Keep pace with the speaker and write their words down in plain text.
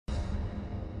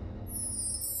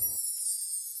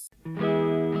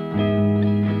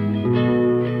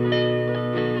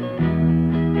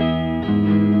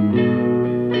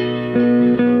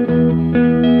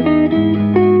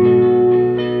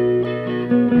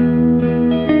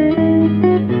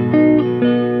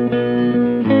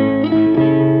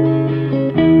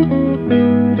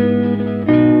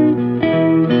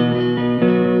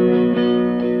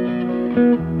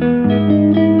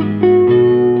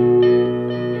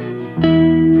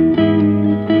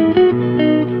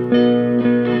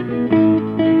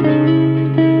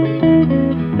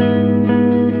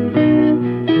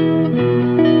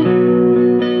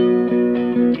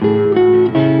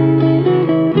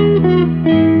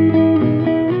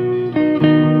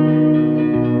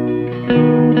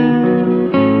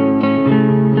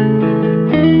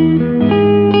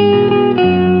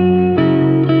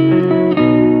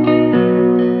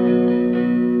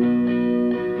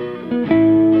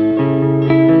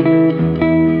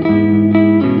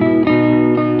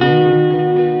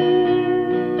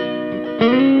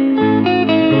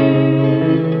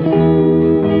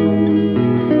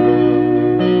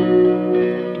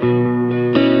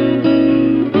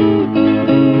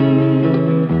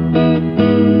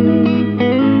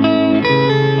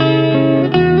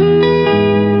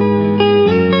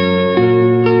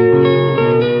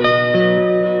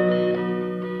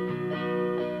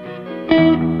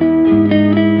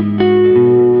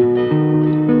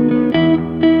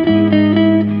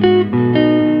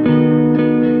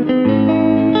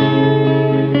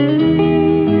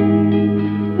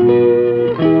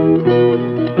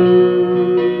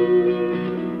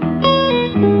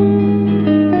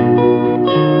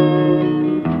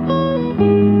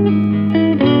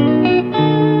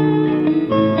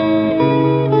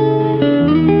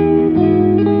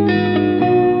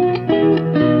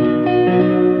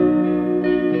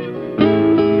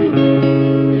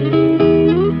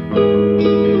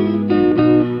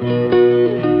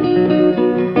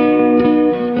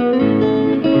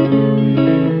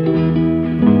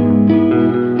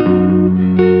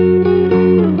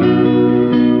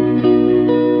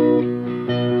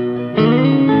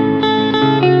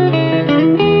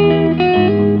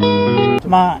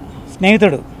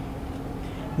స్నేహితుడు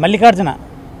మల్లికార్జున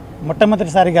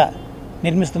మొట్టమొదటిసారిగా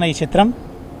నిర్మిస్తున్న ఈ చిత్రం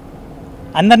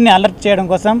అందరినీ అలర్ట్ చేయడం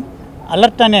కోసం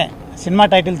అలర్ట్ అనే సినిమా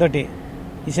టైటిల్ తోటి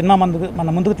ఈ సినిమా మన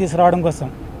ముందుకు తీసుకురావడం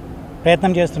కోసం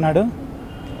ప్రయత్నం చేస్తున్నాడు.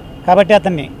 కాబట్టి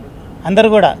అతన్ని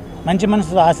అందరూ కూడా మంచి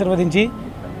మనసుతో ఆశీర్వదించి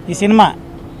ఈ సినిమా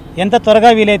ఎంత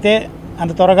త్వరగా వీలైతే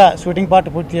అంత త్వరగా షూటింగ్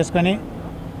పార్ట్ పూర్తి చేసుకొని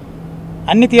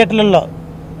అన్ని థియేటర్లలో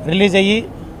రిలీజ్ అయ్యి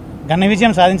ఘన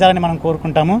విజయం సాధించాలని మనం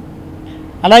కోరుకుంటాము.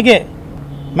 అలాగే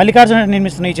మల్లికార్జున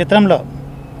నిర్మిస్తున్న ఈ చిత్రంలో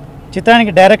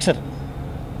చిత్రానికి డైరెక్టర్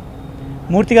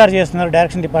మూర్తి గారు చేస్తున్నారు,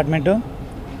 డైరెక్షన్ డిపార్ట్మెంటు.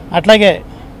 అట్లాగే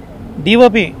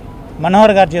డిఓపి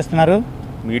మనోహర్ గారు చేస్తున్నారు.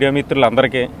 మీడియా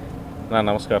మిత్రులందరికీ నా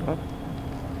నమస్కారం.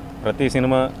 ప్రతి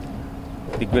సినిమా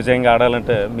దిగ్విజయంగా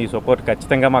ఆడాలంటే మీ సపోర్ట్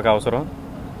ఖచ్చితంగా మాకు అవసరం.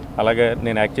 అలాగే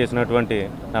నేను యాక్ట్ చేసినటువంటి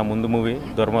నా ముందు మూవీ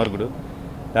దుర్మార్గుడు,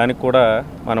 దానికి కూడా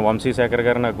మన వంశీశేఖర్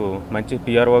గారు నాకు మంచి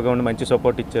పిఆర్ఓగా ఉండి మంచి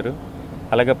సపోర్ట్ ఇచ్చారు.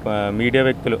 అలాగే మీడియా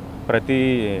వ్యక్తులు ప్రతి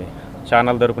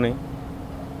ఛానల్ తరపున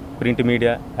ప్రింట్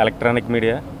మీడియా, ఎలక్ట్రానిక్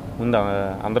మీడియా ముందు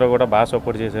అందరూ కూడా బాగా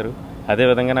సపోర్ట్ చేశారు.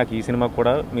 అదేవిధంగా నాకు ఈ సినిమాకు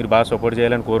కూడా మీరు బాగా సపోర్ట్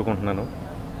చేయాలని కోరుకుంటున్నాను.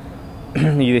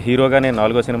 ఇది హీరోగా నేను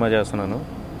 4వ సినిమా చేస్తున్నాను.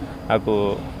 నాకు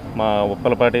మా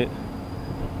ఉప్పలపాటి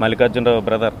మల్లికార్జునరావు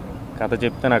బ్రదర్ కథ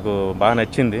చెప్తే నాకు బాగా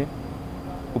నచ్చింది.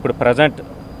 ఇప్పుడు ప్రజెంట్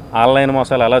ఆన్లైన్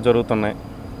మోసాలు ఎలా జరుగుతున్నాయి,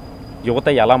 యువత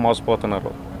ఎలా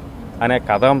మోసపోతున్నారు అనే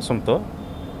కథాంశంతో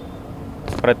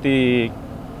ప్రతి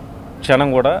క్షణం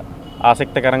కూడా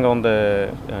ఆసక్తికరంగా ఉంది.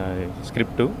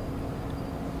 స్క్రిప్టు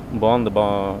బాగుంది,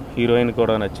 హీరోయిన్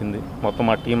కూడా నచ్చింది. మొత్తం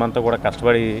మా టీం అంతా కూడా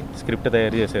కష్టపడి స్క్రిప్ట్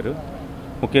తయారు చేశారు.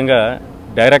 ముఖ్యంగా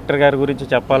డైరెక్టర్ గారి గురించి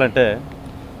చెప్పాలంటే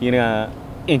ఈయన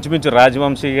ఇంచుమించు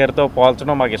రాజవంశీ గారితో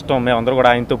పోల్చడం మాకు ఇష్టం. మేమందరూ కూడా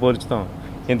ఆయనతో పోల్చుతాం.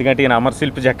 ఎందుకంటే ఈయన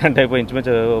అమర్శిల్పి జక్కన్ టైప్,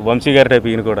 ఇంచుమించు వంశీ గారి టైప్,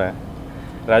 ఈయన కూడా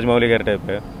రాజమౌళి గారి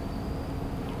టైప్.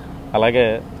 అలాగే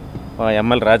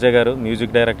ఎంఎల్ రాజా గారు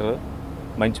మ్యూజిక్ డైరెక్టర్,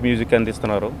 మంచి మ్యూజిక్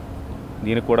అందిస్తున్నారు.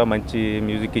 దీనికి కూడా మంచి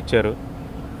మ్యూజిక్ ఇచ్చారు.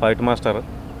 ఫైట్ మాస్టర్,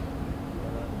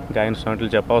 ఇంకా ఆయన స్టంట్లు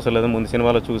చెప్పవసరం లేదు, ముందు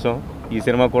సినిమాలో చూసాం. ఈ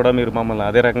సినిమా కూడా మీరు మమ్మల్ని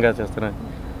అదే రకంగా చేస్తారని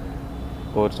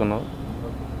కోరుచున్నాం.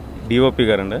 డిఓపి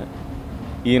గారు అండి,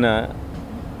 ఈయన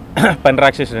పని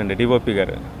రాక్షసుడు అండి. డిఓపి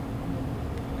గారు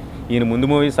ఈయన ముందు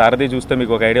మూవీ సారథి చూస్తే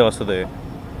మీకు ఒక ఐడియా వస్తుంది.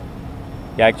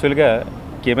 యాక్చువల్గా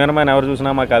కెమెరామ్యాన్ ఎవరు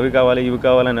చూసినా మాకు అవి కావాలి ఇవి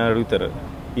కావాలని అడుగుతారు.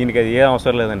 ఈయనకి అది ఏ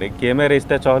అవసరం లేదండి. కెమెరా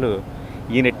ఇస్తే చాలు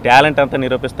ఈయన టాలెంట్ అంతా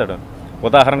నిరూపిస్తాడు.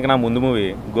 ఉదాహరణకి నా ముందు మూవీ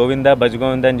గోవిందా భజ్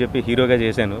గోవిందా అని చెప్పి హీరోగా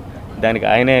చేశాను. దానికి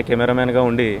ఆయనే కెమెరామ్యాన్గా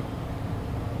ఉండి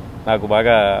నాకు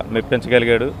బాగా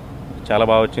మెప్పించగలిగాడు. చాలా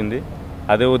బాగా వచ్చింది.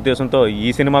 అదే ఉద్దేశంతో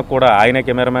ఈ సినిమాకు కూడా ఆయనే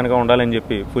కెమెరామ్యాన్గా ఉండాలని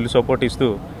చెప్పి ఫుల్ సపోర్ట్ ఇస్తూ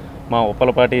మా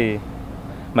ఉప్పలపాటి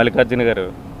మల్లికార్జున గారు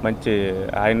మంచి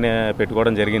ఆయన్నే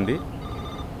పెట్టుకోవడం జరిగింది.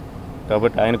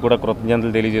 కాబట్టి ఆయన కూడా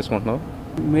కృతజ్ఞతలు తెలియజేసుకుంటున్నాం.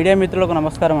 మీడియా మిత్రులకు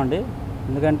నమస్కారం అండి.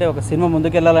 ఎందుకంటే ఒక సినిమా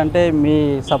ముందుకెళ్ళాలంటే మీ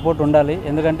సపోర్ట్ ఉండాలి.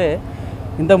 ఎందుకంటే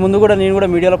ఇంతకుముందు కూడా నేను కూడా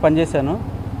మీడియాలో పనిచేశాను.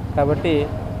 కాబట్టి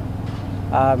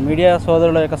ఆ మీడియా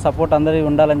సోదరుల యొక్క సపోర్ట్ అందరికీ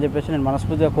ఉండాలని చెప్పేసి నేను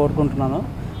మనస్ఫూర్తిగా కోరుకుంటున్నాను.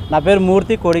 నా పేరు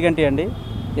మూర్తి కోడిగంటి అండి.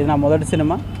 ఇది నా మొదటి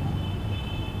సినిమా.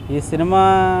 ఈ సినిమా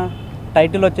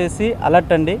టైటిల్ వచ్చేసి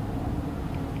అలర్ట్ అండి.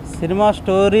 సినిమా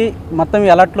స్టోరీ మొత్తం ఈ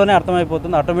అలర్ట్లోనే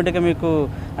అర్థమైపోతుంది. ఆటోమేటిక్గా మీకు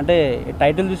అంటే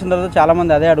టైటిల్ చూసిన తర్వాత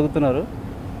చాలామంది అదే అడుగుతున్నారు.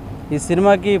 ఈ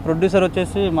సినిమాకి ప్రొడ్యూసర్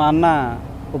వచ్చేసి మా అన్న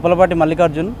ఉప్పలపాటి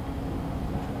మల్లికార్జున్.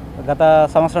 గత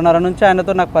సంవత్సరంన్నర నుంచి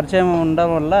ఆయనతో నాకు పరిచయం ఉండడం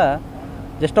వల్ల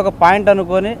జస్ట్ ఒక పాయింట్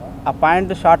అనుకొని ఆ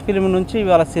పాయింట్ షార్ట్ ఫిల్మ్ నుంచి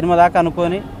ఇవాళ సినిమా దాకా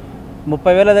అనుకొని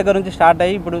 30,000 దగ్గర నుంచి స్టార్ట్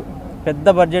అయ్యి ఇప్పుడు పెద్ద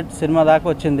బడ్జెట్ సినిమా దాకా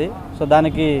వచ్చింది. సో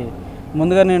దానికి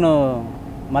ముందుగా నేను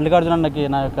మల్లికార్జున అన్నకి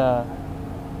నా యొక్క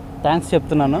థ్యాంక్స్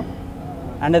చెప్తున్నాను.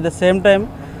 And at the same time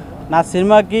నా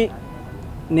సినిమాకి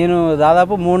నేను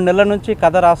దాదాపు 3 నెలల నుంచి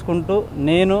కథ రాసుకుంటూ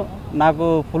నాకు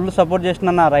ఫుల్ సపోర్ట్ చేసిన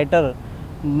నా రైటర్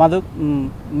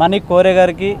మణి కోరే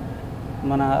గారికి,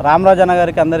 మన రామరాజ్ అన్న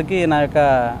గారికి, అందరికీ నా యొక్క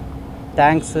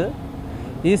థ్యాంక్స్.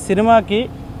 ఈ సినిమాకి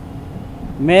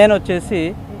మెయిన్ వచ్చేసి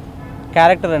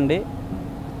క్యారెక్టర్ అండి,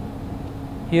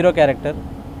 హీరో క్యారెక్టర్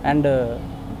అండ్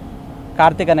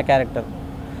కార్తిక్ అనే క్యారెక్టర్.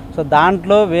 సో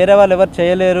దాంట్లో వేరే వాళ్ళు ఎవరు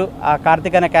చేయలేరు ఆ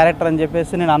కార్తిక్ అనే క్యారెక్టర్ అని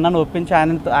చెప్పేసి నేను అన్నను ఒప్పించి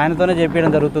ఆయనతోనే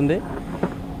చెప్పడం జరుగుతుంది.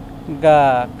 ఇంకా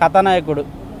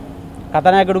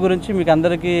కథానాయకుడు గురించి మీకు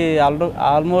అందరికీ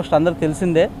ఆల్మోస్ట్ అందరికి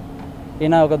తెలిసిందే.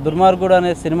 ఈయన ఒక దుర్మార్గుడు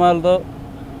అనే సినిమాలతో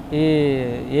ఈ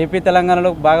ఏపీ తెలంగాణలో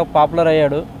బాగా పాపులర్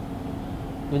అయ్యాడు.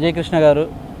 విజయకృష్ణ గారు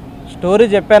స్టోరీ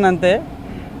చెప్పానంతే,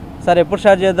 సార్ ఎప్పుడు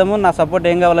స్టార్ట్ చేద్దాము, నా సపోర్ట్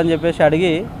ఏం కావాలని చెప్పేసి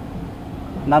అడిగి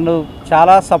నన్ను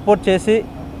చాలా సపోర్ట్ చేసి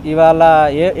ఇవాళ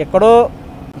ఎక్కడో.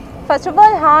 First of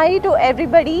all, hi to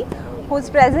everybody who's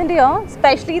present here,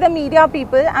 especially the media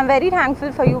people. I'm very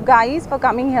thankful for you guys for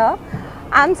coming here.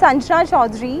 I'm Sanjana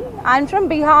Choudhary. I'm from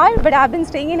Bihar, but I've been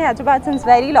staying in Hyderabad since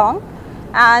very long.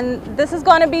 And this is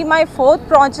going to be my 4th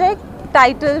project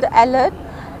titled Alert.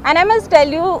 And I must tell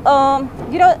you,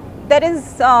 there is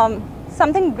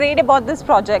something great about this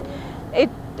project.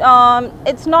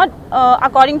 It's not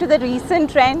according to the recent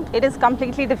trend. It is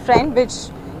completely different, which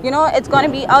it's going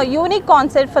to be a unique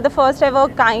concept for the first ever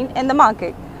kind in the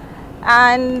market.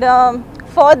 And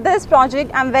for this project,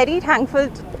 I'm very thankful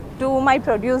to my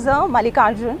producer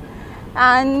Mallikarjun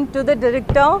and to the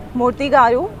director Murthy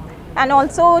Garu, and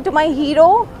also to my hero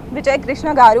Vijay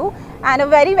Krishna Garu, and a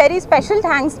very, very special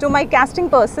thanks to my casting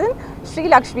person Sri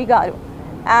Lakshmi Garu.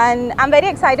 And I'm very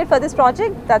excited for this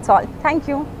project. That's all. Thank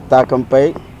you. తాకంపై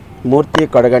మూర్తి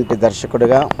కొడగంటి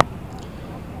దర్శకుడిగా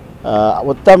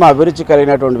ఉత్తమ అభిరుచి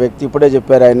కలిగినటువంటి వ్యక్తి. ఇప్పుడే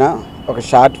చెప్పారు ఆయన ఒక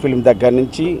short film దగ్గర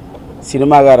నుంచి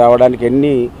సినిమాగా రావడానికి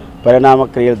ఎన్ని పరిణామ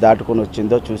క్రియలు దాటుకొని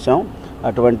వచ్చిందో చూసాం.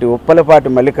 అటువంటి ఉప్పలపాటి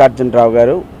మల్లికార్జునరావు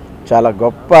గారు చాలా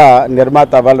గొప్ప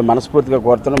నిర్మాత అవ్వాలని మనస్ఫూర్తిగా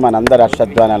కోరుతున్నాం మనందరి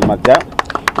అశ్వద్వానాల మధ్య.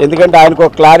 ఎందుకంటే ఆయనకు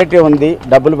ఒక క్లారిటీ ఉంది,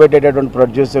 డబ్బులు పెట్టేటటువంటి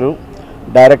ప్రొడ్యూసరు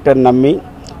డైరెక్టర్ నమ్మి.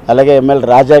 అలాగే ఎంఎల్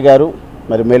రాజా గారు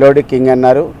మరి మెలోడీ కింగ్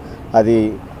అన్నారు, అది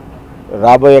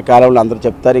రాబోయే కాలంలో అందరూ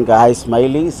చెప్తారు. ఇంకా హాయ్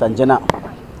స్మైలీ సంజన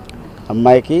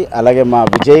అమ్మాయికి, అలాగే మా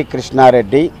విజయ్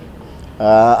కృష్ణారెడ్డి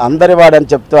అందరి వాడని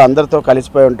చెప్తూ అందరితో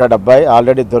కలిసిపోయి ఉంటాడు అబ్బాయి.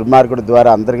 ఆల్రెడీ దుర్మార్గుడు ద్వారా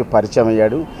అందరికీ పరిచయం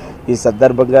అయ్యాడు. ఈ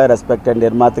సందర్భంగా రెస్పెక్టెడ్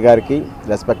నిర్మాత గారికి,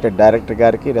 రెస్పెక్టెడ్ డైరెక్టర్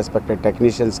గారికి, రెస్పెక్టెడ్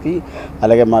టెక్నీషియన్స్కి,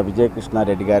 అలాగే మా విజయ్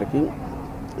కృష్ణారెడ్డి గారికి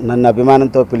నన్ను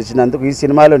అభిమానంతో పిలిచినందుకు, ఈ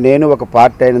సినిమాలో నేను ఒక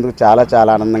పార్ట్ అయినందుకు చాలా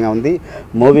చాలా ఆనందంగా ఉంది.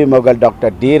 Movie mogul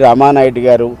doctor D Ramanaidu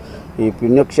గారు ఈ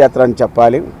పుణ్యక్షేత్రాన్ని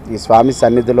చెప్పాలి. ఈ స్వామి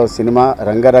సన్నిధిలో సినిమా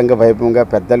రంగరంగ వైభవంగా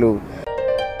పెద్దలు